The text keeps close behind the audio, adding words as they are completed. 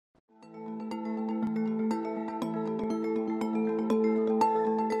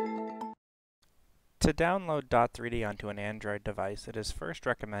To download Dot3D onto an Android device, it is first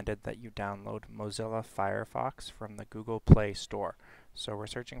recommended that you download Mozilla Firefox from the Google Play Store. So we're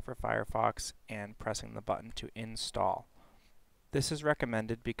searching for Firefox and pressing the button to install. This is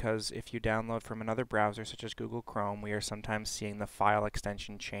recommended because if you download from another browser such as Google Chrome, we are sometimes seeing the file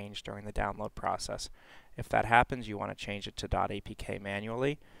extension change during the download process. If that happens, you want to change it to .apk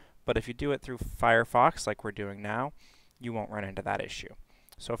manually, but if you do it through Firefox like we're doing now, you won't run into that issue.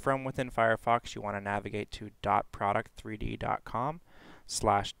 So from within Firefox, you want to navigate to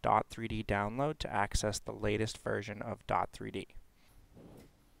 .product3d.com/.3d download to access the latest version of Dot3D.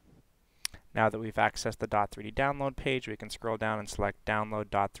 Now that we've accessed the Dot3D download page, we can scroll down and select Download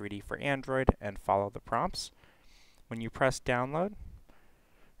Dot3D for Android and follow the prompts. When you press download,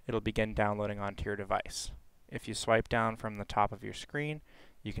 it'll begin downloading onto your device. If you swipe down from the top of your screen,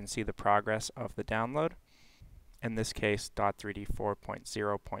 you can see the progress of the download. In this case, Dot3D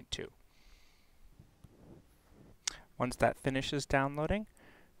 4.0.2. Once that finishes downloading,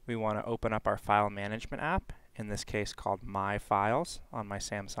 we want to open up our file management app, in this case called My Files on my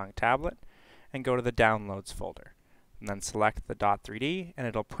Samsung tablet, and go to the Downloads folder. And then select the Dot3D, and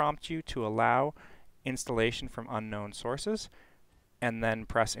it'll prompt you to allow installation from unknown sources, and then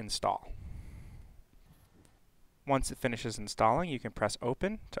press Install. Once it finishes installing, you can press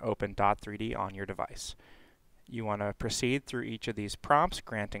Open to open Dot3D on your device. You want to proceed through each of these prompts,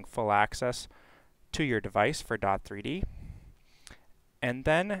 granting full access to your device for Dot3D. And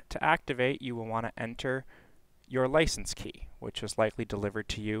then to activate, you will want to enter your license key, which is likely delivered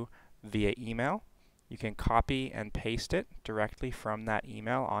to you via email. You can copy and paste it directly from that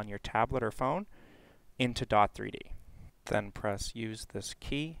email on your tablet or phone into Dot3D. Then press Use this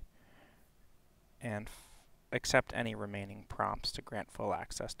key and accept any remaining prompts to grant full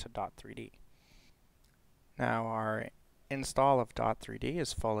access to Dot3D. Now our install of Dot3D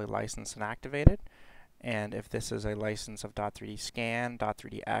is fully licensed and activated, and if this is a license of Dot3D Scan,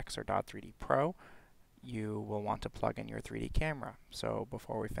 Dot3DX, or Dot3D Pro, you will want to plug in your 3D camera. So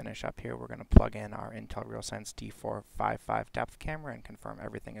before we finish up here, we're going to plug in our Intel RealSense D455 depth camera and confirm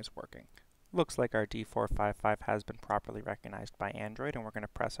everything is working. Looks like our D455 has been properly recognized by Android, and we're going to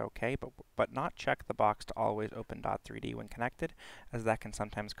press OK, but not check the box to always open Dot3D when connected, as that can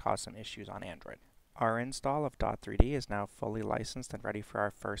sometimes cause some issues on Android. Our install of Dot3D is now fully licensed and ready for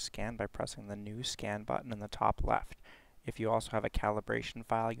our first scan by pressing the New Scan button in the top left. If you also have a calibration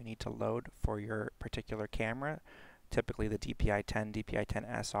file you need to load for your particular camera, typically the DPI-10,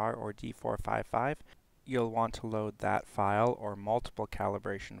 DPI-10SR, or D455, you'll want to load that file or multiple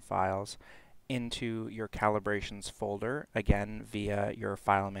calibration files into your calibrations folder, again via your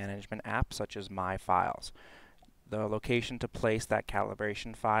file management app such as My Files. The location to place that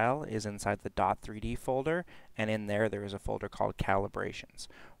calibration file is inside the Dot3D folder, and in there is a folder called Calibrations.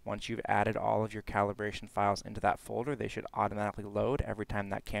 Once you've added all of your calibration files into that folder, they should automatically load every time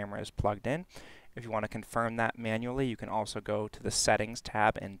that camera is plugged in. If you want to confirm that manually, you can also go to the Settings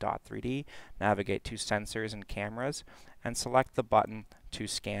tab in Dot3D, navigate to Sensors and Cameras, and select the button to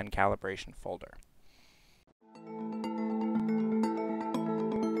Scan Calibration Folder.